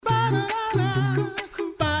You're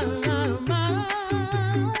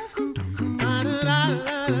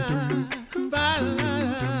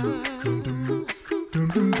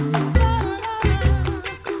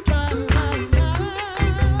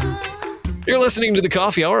listening to The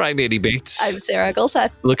Coffee Hour. I'm Andy Bates. I'm Sarah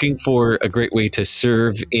Gulseth. Looking for a great way to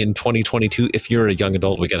serve in 2022. If you're a young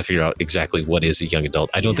adult, we got to figure out exactly what is a young adult.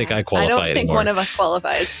 I don't think I qualify anymore. I don't think one of us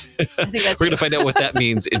qualifies. I think that's We're going to find out what that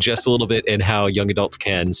means in just a little bit and how young adults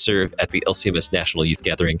can serve at the LCMS National Youth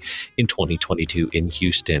Gathering in 2022 in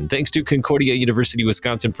Houston. Thanks to Concordia University,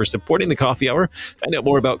 Wisconsin for supporting The Coffee Hour. Find out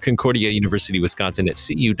more about Concordia University, Wisconsin at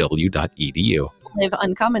cuw.edu. Live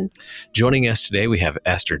uncommon. Joining us today, we have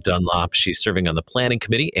Esther Dunlop. She's serving on the planning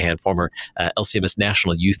committee and former LCMS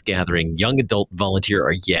National Youth Gathering Young Adult Volunteer,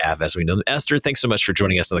 or YAV, as we know them. Esther, thanks so much for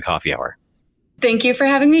joining us on the Coffee Hour. Thank you for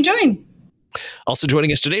having me join. Also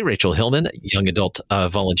joining us today, Rachel Hillman, Young Adult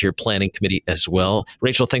Volunteer Planning Committee as well.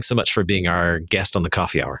 Rachel, thanks so much for being our guest on the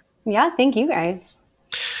Coffee Hour. Yeah, thank you guys.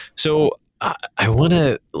 So I want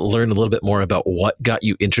to learn a little bit more about what got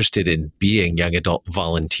you interested in being young adult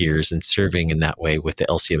volunteers and serving in that way with the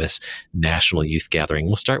LCMS National Youth Gathering.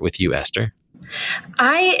 We'll start with you, Esther.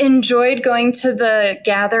 I enjoyed going to the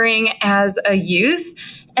gathering as a youth,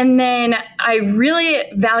 and then I really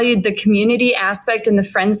valued the community aspect and the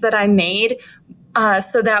friends that I made.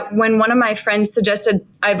 So that when one of my friends suggested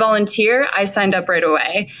I volunteer, I signed up right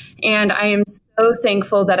away. And I am so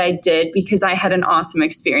thankful that I did because I had an awesome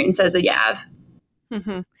experience as a YAV.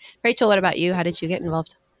 Mm-hmm. Rachel, what about you? How did you get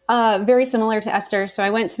involved? Very similar to Esther. So I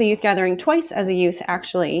went to the youth gathering twice as a youth,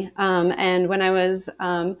 actually. And when I was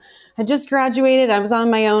had just graduated, I was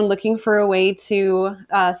on my own looking for a way to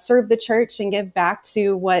serve the church and give back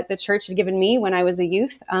to what the church had given me when I was a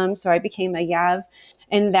youth. So I became a YAV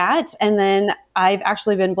in that. And then I've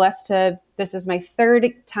actually been blessed to, this is my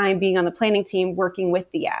third time being on the planning team working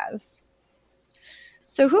with the YAVs.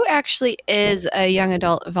 So who actually is a young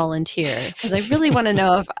adult volunteer? Because I really want to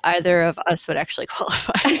know if either of us would actually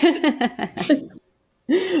qualify.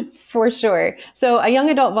 For sure. So a young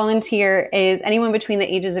adult volunteer is anyone between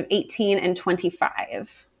the ages of 18 and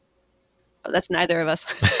 25. Oh, that's neither of us.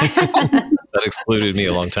 That excluded me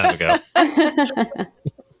a long time ago.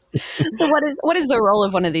 So what is the role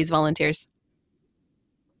of one of these volunteers?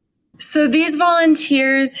 So these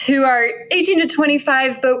volunteers who are 18 to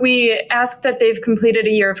 25, but we ask that they've completed a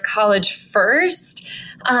year of college first,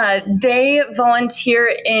 they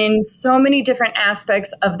volunteer in so many different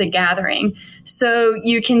aspects of the gathering. So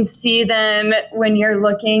you can see them when you're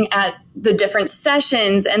looking at the different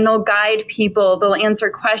sessions, and they'll guide people, they'll answer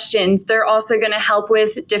questions. They're also going to help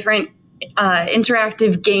with different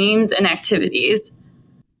interactive games and activities.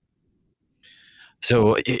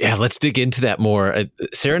 So, yeah, let's dig into that more.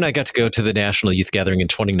 Sarah and I got to go to the National Youth Gathering in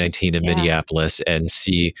 2019 in Minneapolis and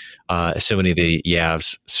see so many of the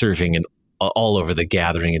YAVs serving in all over the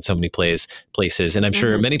gathering in so many places. And I'm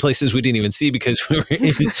sure many places we didn't even see because we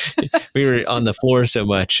were on the floor so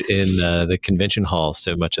much in the convention hall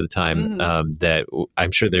so much of the time that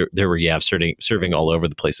I'm sure there were YAVs serving all over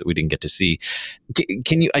the place that we didn't get to see.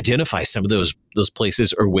 Can you identify some of those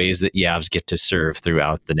places or ways that YAVs get to serve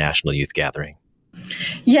throughout the National Youth Gathering?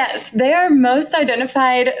 Yes, they are most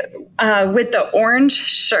identified with the orange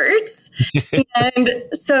shirts. And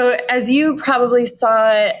so as you probably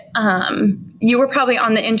saw, you were probably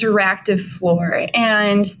on the interactive floor.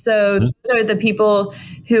 And so those are the people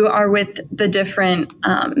who are with the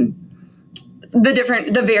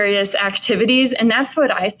various activities. And that's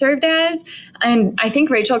what I served as. And I think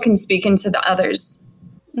Rachel can speak into the others.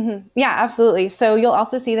 Mm-hmm. Yeah, absolutely. So you'll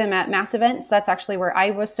also see them at mass events. That's actually where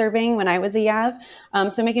I was serving when I was a YAV.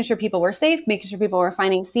 So making sure people were safe, making sure people were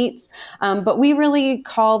finding seats. But we really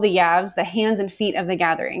call the YAVs the hands and feet of the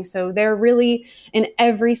gathering. So they're really in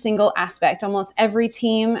every single aspect. Almost every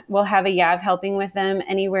team will have a YAV helping with them,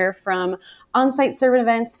 anywhere from on-site servant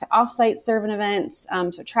events to off-site servant events,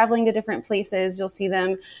 so traveling to different places. You'll see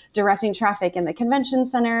them directing traffic in the convention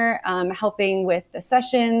center, helping with the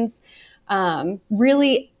sessions.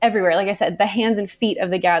 Really everywhere. Like I said, the hands and feet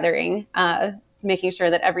of the gathering, making sure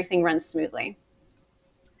that everything runs smoothly.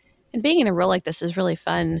 And being in a role like this is really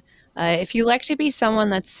fun. If you like to be someone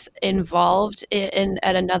that's involved in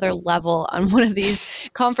at another level on one of these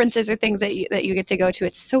conferences or things that you get to go to,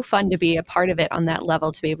 it's so fun to be a part of it on that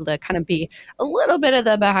level, to be able to kind of be a little bit of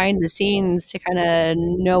the behind the scenes, to kind of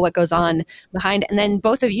know what goes on behind. And then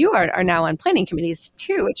both of you are now on planning committees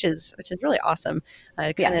too, which is really awesome.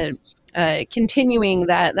 Continuing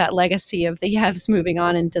that legacy of the YAVs, moving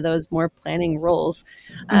on into those more planning roles.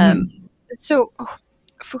 So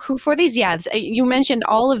for these YAVs, you mentioned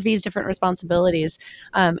all of these different responsibilities.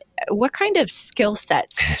 What kind of skill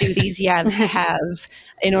sets do these YAVs have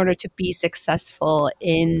in order to be successful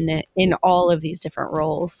in all of these different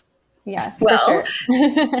roles? Yeah, well, for sure.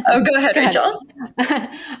 Go ahead, Rachel.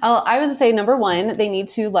 I would say number one, they need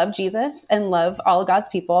to love Jesus and love all of God's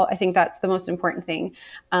people. I think that's the most important thing.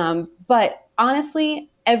 But honestly,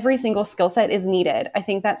 every single skill set is needed. I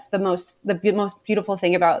think that's the most beautiful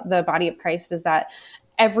thing about the body of Christ is that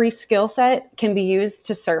every skill set can be used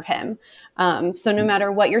to serve him. So no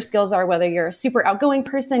matter what your skills are, whether you're a super outgoing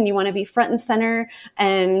person, you want to be front and center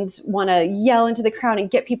and want to yell into the crowd and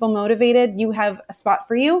get people motivated, you have a spot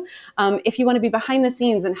for you. If you want to be behind the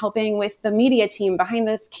scenes and helping with the media team behind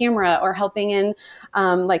the camera or helping in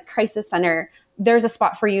like crisis center, there's a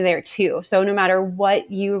spot for you there too. So no matter what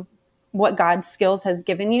God's skills has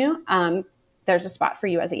given you, there's a spot for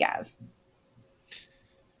you as a YAV.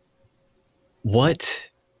 What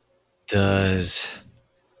does...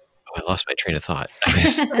 I lost my train of thought.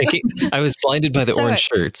 I was blinded by the orange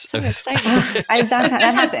shirts. So exciting.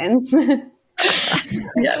 That happens.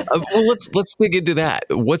 Yes. Well, let's dig into that.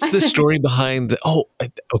 What's the story behind the... Oh,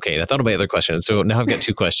 okay. I thought of my other question. So now I've got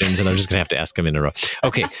two questions and I'm just going to have to ask them in a row.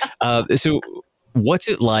 Okay. So what's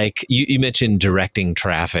it like? You mentioned directing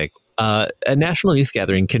traffic. A national youth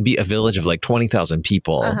gathering can be a village of like 20,000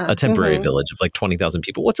 people, a temporary village of like 20,000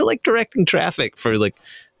 people. What's it like directing traffic for like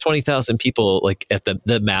 20,000 people, like at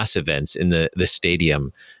the mass events in the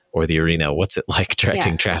stadium or the arena? What's it like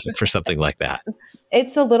directing traffic for something like that?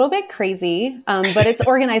 It's a little bit crazy, but it's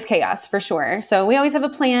organized chaos for sure. So we always have a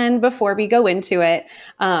plan before we go into it.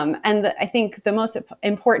 I think the most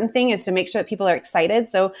important thing is to make sure that people are excited.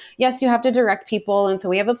 So yes, you have to direct people. And so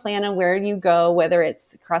we have a plan on where you go, whether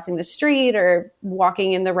it's crossing the street or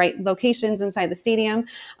walking in the right locations inside the stadium.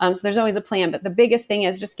 So there's always a plan. But the biggest thing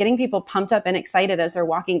is just getting people pumped up and excited as they're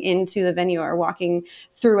walking into the venue or walking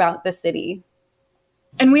throughout the city.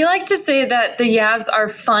 And we like to say that the YAVs are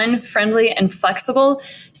fun, friendly, and flexible.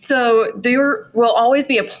 So there will always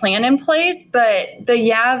be a plan in place, but the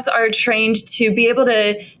YAVs are trained to be able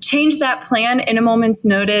to change that plan in a moment's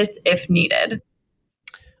notice if needed.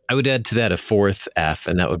 I would add to that a fourth F,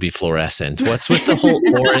 and that would be fluorescent. What's with the whole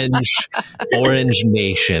orange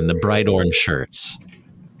nation, the bright orange shirts?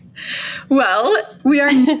 Well, we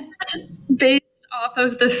are not based off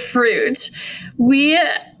of the fruit. We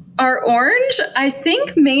are orange, I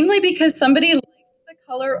think mainly because somebody liked the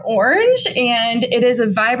color orange, and it is a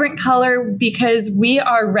vibrant color because we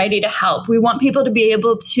are ready to help. We want people to be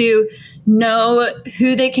able to know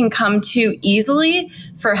who they can come to easily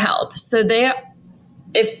for help. So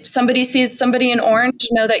if somebody sees somebody in orange,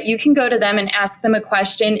 know that you can go to them and ask them a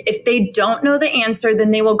question. If they don't know the answer,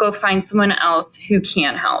 then they will go find someone else who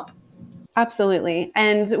can help. Absolutely.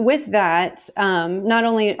 And with that, not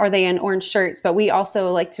only are they in orange shirts, but we also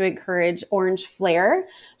like to encourage orange flair.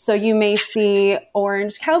 So you may see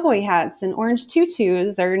orange cowboy hats and orange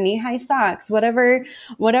tutus or knee-high socks, whatever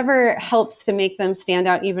helps to make them stand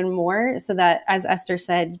out even more so that, as Esther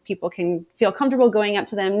said, people can feel comfortable going up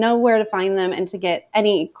to them, know where to find them, and to get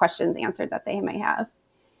any questions answered that they may have.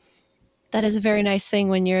 That is a very nice thing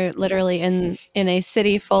when you're literally in a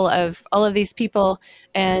city full of all of these people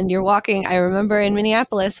and you're walking. I remember in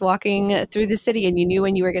Minneapolis walking through the city, and you knew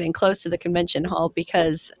when you were getting close to the convention hall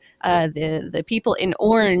because the people in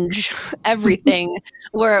orange everything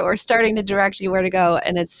were starting to direct you where to go.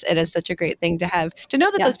 And it is such a great thing to have, to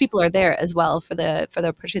know that those people are there as well, for the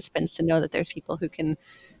participants to know that there's people who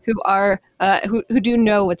do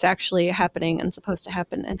know what's actually happening and supposed to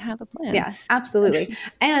happen and have a plan. Yeah, absolutely.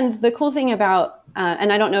 And the cool thing about,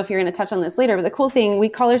 and I don't know if you're going to touch on this later, but the cool thing, we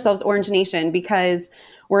call ourselves Orange Nation because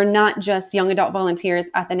we're not just young adult volunteers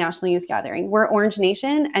at the National Youth Gathering. We're Orange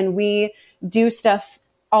Nation, and we do stuff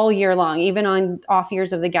all year long, even on off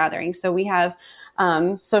years of the gathering. So we have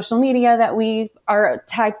social media that we are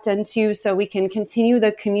tagged into so we can continue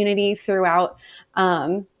the community throughout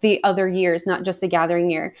the other years, not just a gathering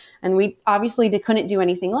year. And we obviously couldn't do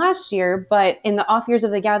anything last year, but in the off years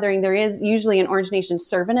of the gathering, there is usually an Orange Nation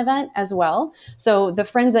servant event as well. So the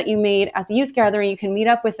friends that you made at the youth gathering, you can meet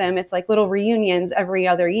up with them. It's like little reunions every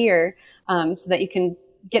other year, so that you can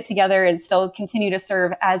get together and still continue to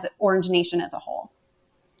serve as Orange Nation as a whole.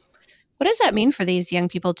 What does that mean for these young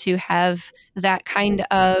people to have that kind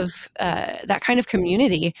of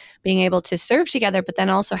community, being able to serve together, but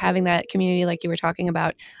then also having that community, like you were talking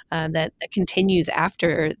about, that continues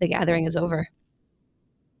after the gathering is over?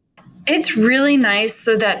 It's really nice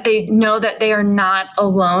so that they know that they are not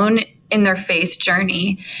alone in their faith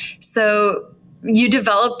journey. So you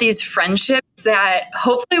develop these friendships that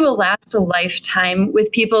hopefully will last a lifetime,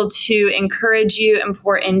 with people to encourage you and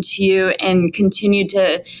pour into you and continue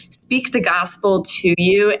to speak the gospel to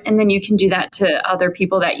you. And then you can do that to other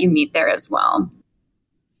people that you meet there as well.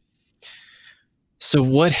 So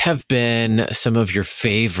what have been some of your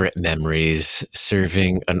favorite memories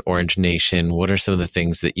serving an Orange Nation? What are some of the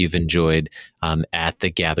things that you've enjoyed at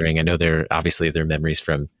the gathering? I know there are memories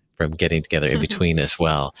from getting together in between as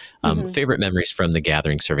well. Favorite memories from the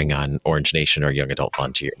gathering serving on Orange Nation or Young Adult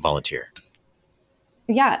Volunteer?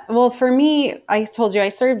 Yeah, well, for me, I told you I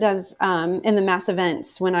served as in the mass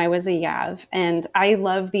events when I was a YAV, and I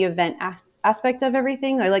love the event aspect of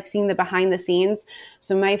everything. I like seeing the behind the scenes.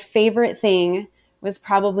 So my favorite thing was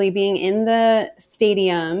probably being in the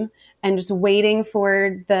stadium and just waiting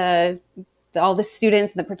for all the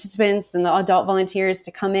students and the participants and the adult volunteers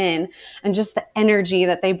to come in, and just the energy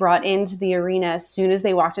that they brought into the arena as soon as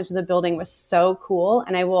they walked into the building was so cool.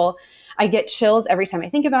 And I get chills every time I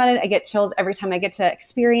think about it. I get chills every time I get to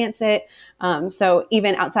experience it. So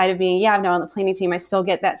even outside of being now on the planning team, I still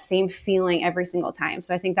get that same feeling every single time.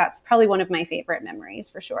 So I think that's probably one of my favorite memories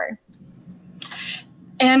for sure.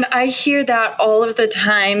 And I hear that all of the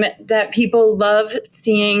time, that people love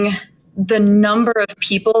seeing the number of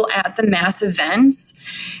people at the mass events.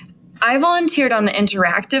 I volunteered on the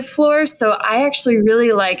interactive floor, so I actually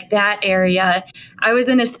really like that area. I was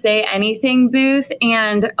in a Say Anything booth,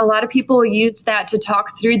 and a lot of people used that to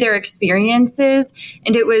talk through their experiences.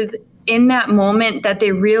 And it was in that moment that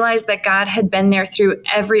they realized that God had been there through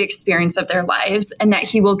every experience of their lives, and that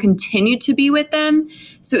he will continue to be with them.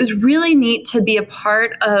 So it was really neat to be a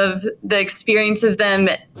part of the experience of them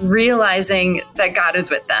realizing that God is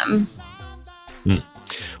with them.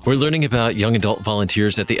 We're learning about young adult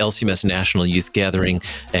volunteers at the LCMS National Youth Gathering,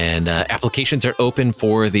 and applications are open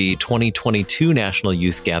for the 2022 National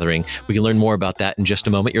Youth Gathering. We can learn more about that in just a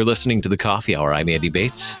moment. You're listening to The Coffee Hour. I'm Andy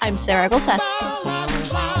Bates. I'm Sarah Golseth.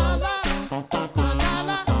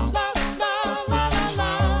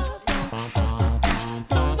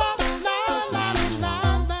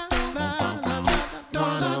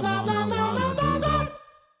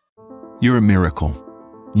 You're a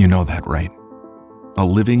miracle. You know that, right? A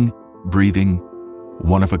living, breathing,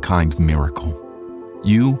 one-of-a-kind miracle.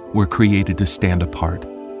 You were created to stand apart,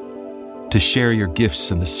 to share your gifts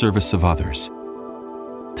in the service of others,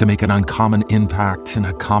 to make an uncommon impact in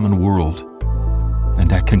a common world. And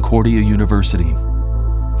at Concordia University,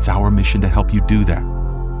 it's our mission to help you do that,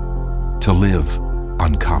 to live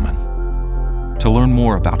uncommon. To learn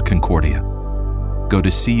more about Concordia, go to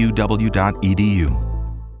cuw.edu.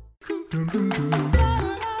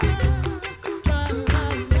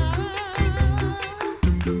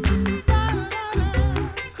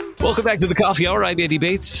 Welcome back to The Coffee Hour. I'm Andy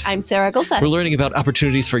Bates. I'm Sarah Golseth. We're learning about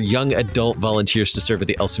opportunities for young adult volunteers to serve at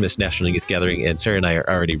the LCMS National Youth Gathering, and Sarah and I are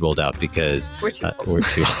already rolled out because we're too old. We're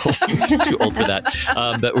too old for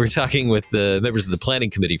that. But we're talking with the members of the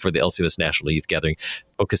planning committee for the LCMS National Youth Gathering,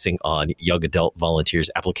 focusing on young adult volunteers.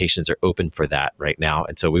 Applications are open for that right now.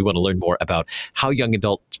 And so we want to learn more about how young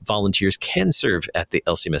adult volunteers can serve at the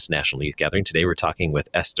LCMS National Youth Gathering. Today, we're talking with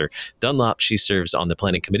Esther Dunlop. She serves on the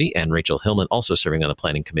planning committee, and Rachel Hillman, also serving on the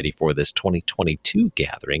planning committee for this 2022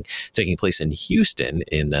 gathering taking place in Houston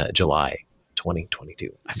in July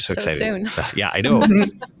 2022. I'm so excited. Soon. Yeah, I know.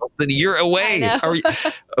 It's less than a year away.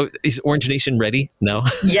 Is Orange Nation ready? No?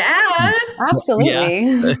 Yeah. Absolutely.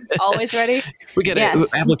 Yeah. Always ready. We get it.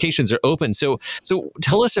 Applications are open. So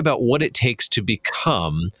tell us about what it takes to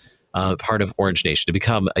become part of Orange Nation, to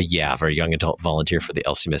become a YAV, or a young adult volunteer for the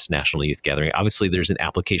LCMS National Youth Gathering. Obviously, there's an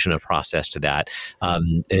application process to that.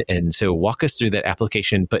 And so walk us through that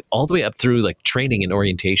application, but all the way up through like training and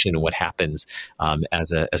orientation and what happens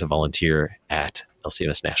as a volunteer at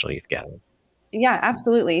LCMS National Youth Gathering. Yeah,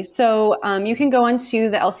 absolutely. So you can go onto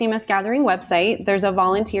the LCMS Gathering website. There's a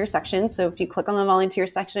volunteer section. So if you click on the volunteer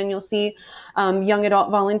section, you'll see young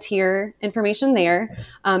adult volunteer information there.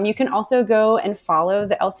 You can also go and follow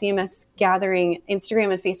the LCMS Gathering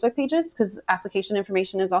Instagram and Facebook pages, because application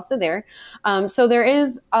information is also there. So there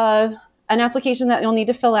is an application that you'll need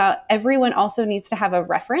to fill out. Everyone also needs to have a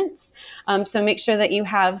reference. So make sure that you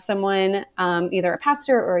have someone, either a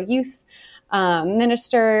pastor or a youth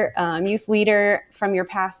minister, youth leader from your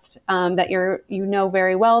past that you know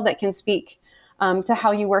very well, that can speak to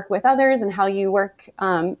how you work with others and how you work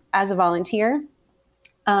as a volunteer.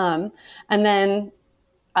 And then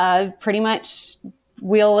pretty much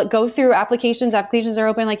we'll go through applications. Applications are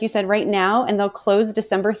open, like you said, right now, and they'll close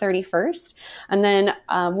December 31st. And then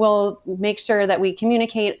we'll make sure that we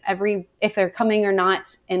communicate if they're coming or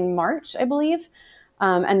not in March, I believe.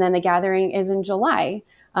 And then the gathering is in July.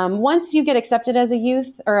 Once you get accepted as a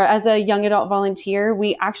youth or as a young adult volunteer,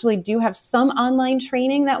 we actually do have some online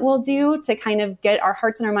training that we'll do to kind of get our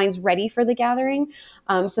hearts and our minds ready for the gathering,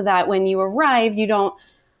 so that when you arrive, you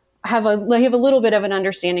have a little bit of an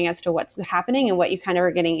understanding as to what's happening and what you kind of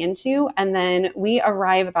are getting into. And then we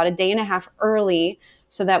arrive about a day and a half early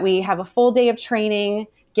so that we have a full day of training,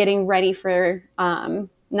 getting ready for,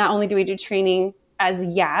 not only do we do training as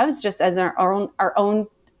YAVs, just as our own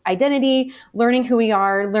identity, learning who we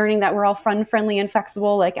are, learning that we're all fun, friendly, and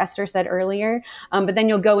flexible, like Esther said earlier. But then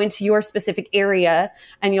you'll go into your specific area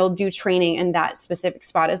and you'll do training in that specific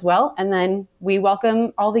spot as well. And then we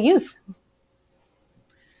welcome all the youth.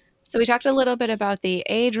 So we talked a little bit about the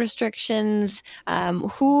age restrictions.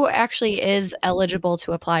 Who actually is eligible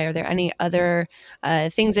to apply? Are there any other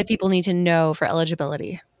things that people need to know for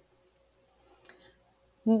eligibility?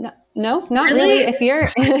 No, not really. If you're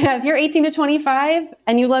 18 to 25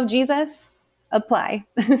 and you love Jesus, apply.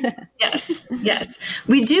 Yes.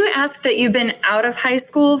 We do ask that you've been out of high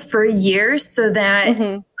school for a year so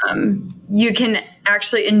that you can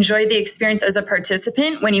actually enjoy the experience as a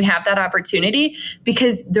participant when you have that opportunity,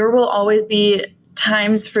 because there will always be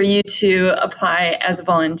times for you to apply as a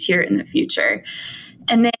volunteer in the future.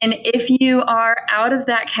 And then if you are out of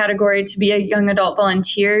that category to be a young adult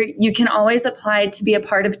volunteer, you can always apply to be a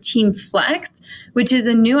part of Team Flex, which is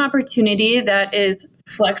a new opportunity that is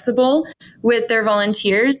flexible with their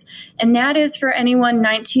volunteers. And that is for anyone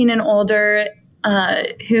 19 and older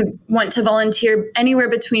who want to volunteer anywhere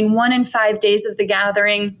between 1 and 5 days of the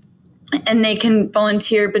gathering. And they can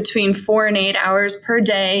volunteer between 4 and 8 hours per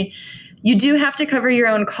day. You do have to cover your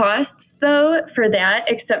own costs, though, for that,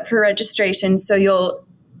 except for registration. So you'll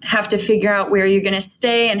have to figure out where you're going to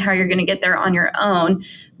stay and how you're going to get there on your own.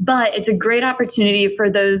 But it's a great opportunity for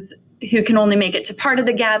those who can only make it to part of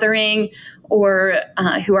the gathering or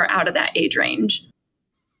who are out of that age range.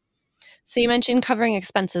 So you mentioned covering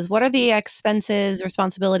expenses. What are the expenses,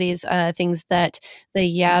 responsibilities, things that the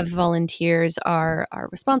YAV volunteers are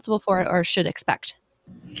responsible for or should expect?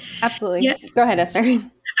 Absolutely. Yeah. Go ahead, Esther.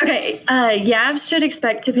 Okay. YAVs should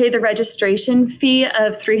expect to pay the registration fee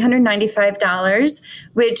of $395,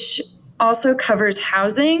 which also covers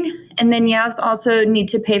housing. And then YAVs also need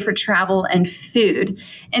to pay for travel and food.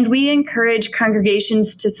 And we encourage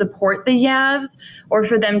congregations to support the YAVs or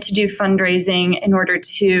for them to do fundraising in order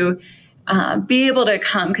to be able to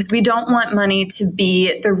come, because we don't want money to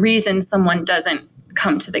be the reason someone doesn't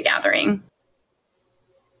come to the gathering.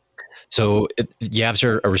 So YAVs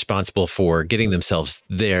are responsible for getting themselves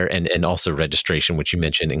there and also registration, which you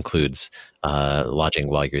mentioned includes lodging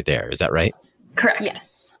while you're there. Is that right? Correct.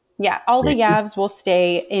 Yes. Yeah. All the YAVs will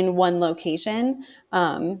stay in one location.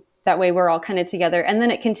 That way we're all kind of together. And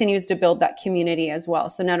then it continues to build that community as well.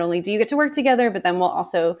 So not only do you get to work together, but then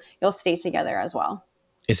you'll stay together as well.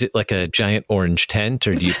 Is it like a giant orange tent,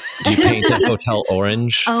 or do you paint the hotel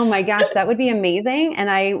orange? Oh my gosh, that would be amazing. And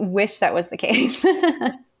I wish that was the case.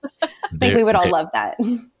 I think we would all love that.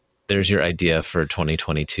 There's your idea for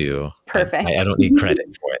 2022. Perfect. I don't need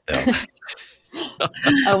credit for it, though.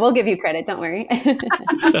 Oh, we'll give you credit. Don't worry.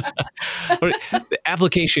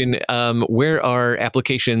 Application. Where are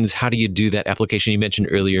applications? How do you do that application? You mentioned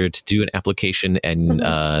earlier to do an application and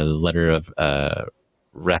letter of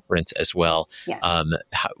reference as well. Yes.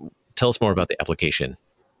 Tell us more about the application.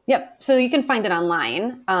 Yep. So you can find it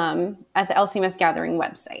online at the LCMS Gathering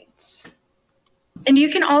website. And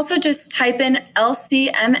you can also just type in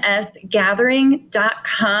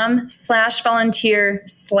lcmsgathering.com/volunteer/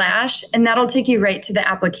 and that'll take you right to the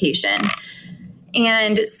application.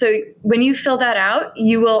 And so when you fill that out,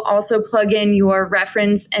 you will also plug in your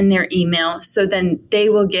reference and their email. So then they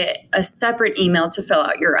will get a separate email to fill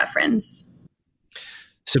out your reference.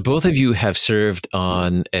 So both of you have served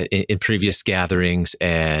in previous gatherings,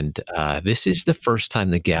 and this is the first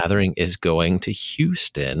time the gathering is going to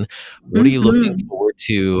Houston. What are you looking forward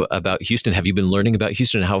to about Houston? Have you been learning about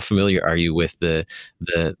Houston? How familiar are you with the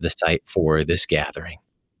site for this gathering?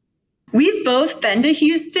 We've both been to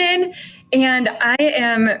Houston, and I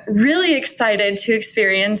am really excited to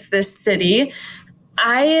experience this city.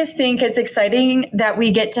 I think it's exciting that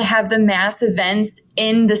we get to have the mass events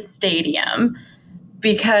in the stadium,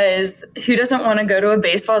 because who doesn't want to go to a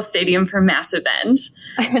baseball stadium for a mass event?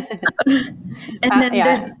 And then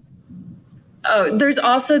there's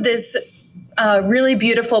also this really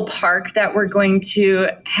beautiful park that we're going to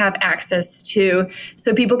have access to,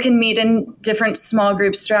 so people can meet in different small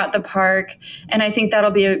groups throughout the park. And I think that'll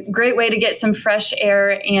be a great way to get some fresh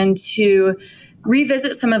air and to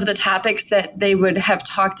revisit some of the topics that they would have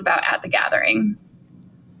talked about at the gathering.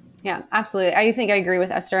 Yeah, absolutely. I think I agree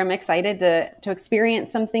with Esther. I'm excited to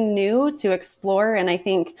experience something new, to explore. And I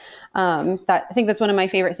think that's one of my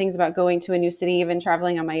favorite things about going to a new city, even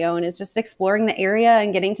traveling on my own, is just exploring the area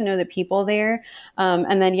and getting to know the people there.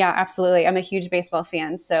 And then, yeah, absolutely. I'm a huge baseball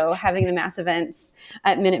fan. So having the mass events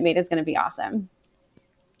at Minute Maid is going to be awesome.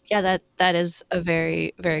 Yeah, that is a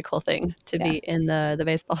very, very cool thing to be in the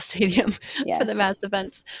baseball stadium for the mass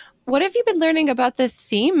events. What have you been learning about the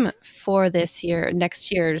theme for this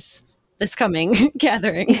coming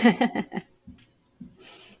gathering?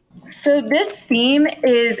 So this theme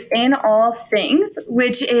is in all things,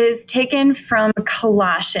 which is taken from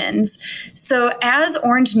Colossians. So as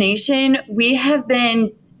Orange Nation, we have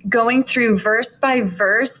been going through verse by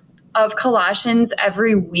verse of Colossians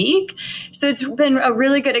every week. So it's been a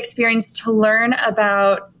really good experience to learn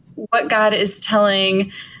about what God is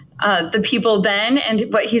telling the people then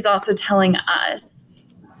and what he's also telling us.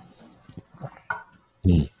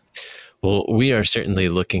 Well, we are certainly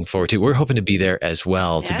looking forward to. We're hoping to be there as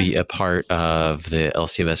well, to be a part of the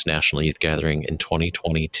LCMS National Youth Gathering in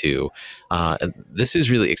 2022. This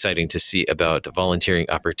is really exciting to see about volunteering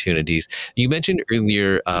opportunities. You mentioned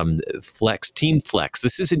earlier Team Flex.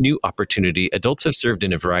 This is a new opportunity. Adults have served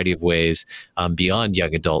in a variety of ways beyond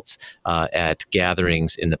young adults at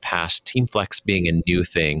gatherings in the past. Team Flex being a new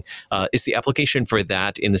thing. Is the application for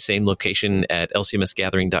that in the same location at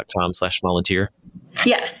lcmsgathering.com/volunteer?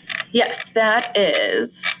 Yes, that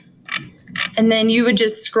is. And then you would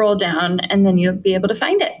just scroll down and then you'll be able to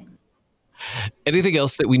find it. Anything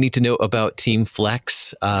else that we need to know about Team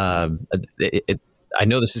Flex? I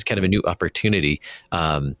know this is kind of a new opportunity.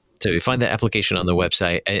 So you find that application on the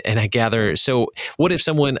website. And I gather, so what if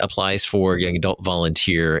someone applies for young adult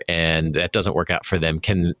volunteer and that doesn't work out for them?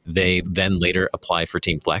 Can they then later apply for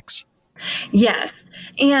Team Flex? Yes.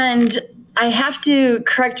 And I have to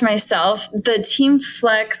correct myself. The Team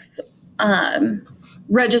Flex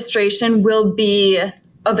registration will be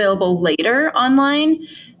available later online.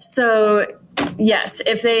 So yes,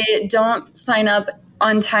 if they don't sign up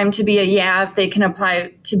on time to be a YAV, they can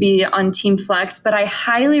apply to be on Team Flex. But I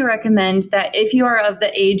highly recommend that if you are of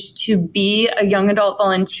the age to be a young adult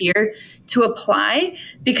volunteer, to apply,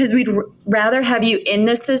 because we'd rather have you in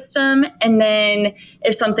the system. And then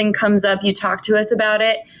if something comes up, you talk to us about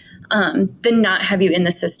it, than not have you in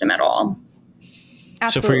the system at all.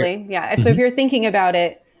 Absolutely. So if you're thinking about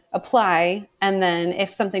it, apply. And then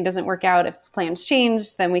if something doesn't work out, if plans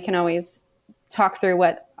change, then we can always talk through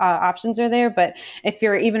what options are there. But if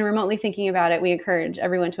you're even remotely thinking about it, we encourage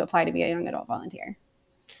everyone to apply to be a young adult volunteer.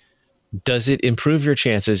 Does it improve your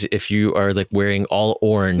chances if you are like wearing all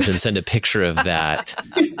orange and send a picture of that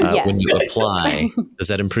when you apply? Does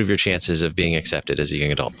that improve your chances of being accepted as a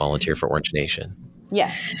young adult volunteer for Orange Nation?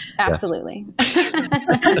 Yes, absolutely.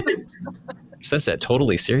 Says that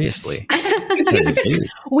totally seriously.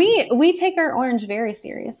 We take our orange very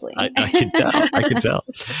seriously. I could tell.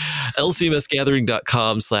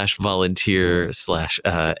 LCMSgathering.com/volunteer/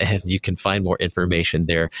 and you can find more information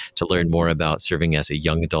there to learn more about serving as a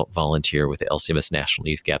young adult volunteer with the LCMS National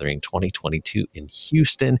Youth Gathering 2022 in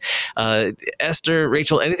Houston. Esther,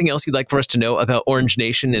 Rachel, anything else you'd like for us to know about Orange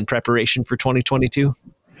Nation in preparation for 2022?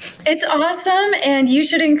 It's awesome, and you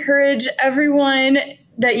should encourage everyone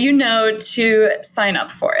that you know to sign up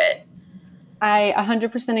for it. I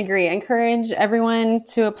 100% agree. I encourage everyone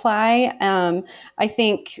to apply. I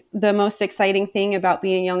think the most exciting thing about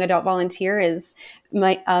being a young adult volunteer is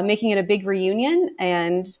making it a big reunion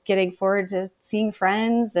and getting forward to seeing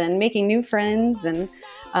friends and making new friends and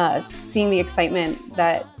seeing the excitement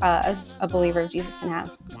that a believer of Jesus can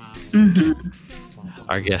have. Mm-hmm.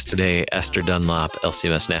 Our guest today, Esther Dunlop,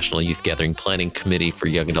 LCMS National Youth Gathering Planning Committee for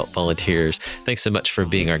Young Adult Volunteers. Thanks so much for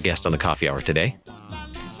being our guest on the Coffee Hour today.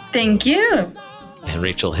 Thank you. And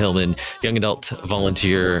Rachel Hillman, Young Adult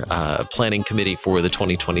Volunteer Planning Committee for the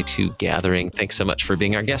 2022 Gathering. Thanks so much for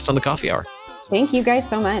being our guest on the Coffee Hour. Thank you guys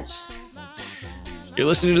so much. You're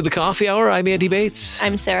listening to the Coffee Hour. I'm Andy Bates.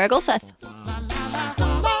 I'm Sarah Gulseth.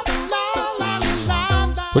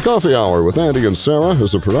 The Coffee Hour with Andy and Sarah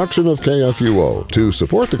is a production of KFUO. To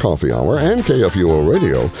support the Coffee Hour and KFUO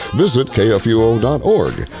Radio, visit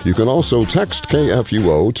KFUO.org. You can also text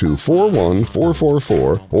KFUO to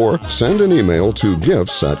 41444 or send an email to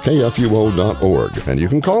gifts@KFUO.org. And you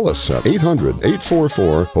can call us at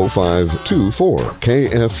 800-844-0524.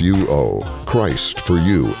 KFUO. Christ for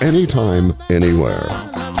you, anytime, anywhere.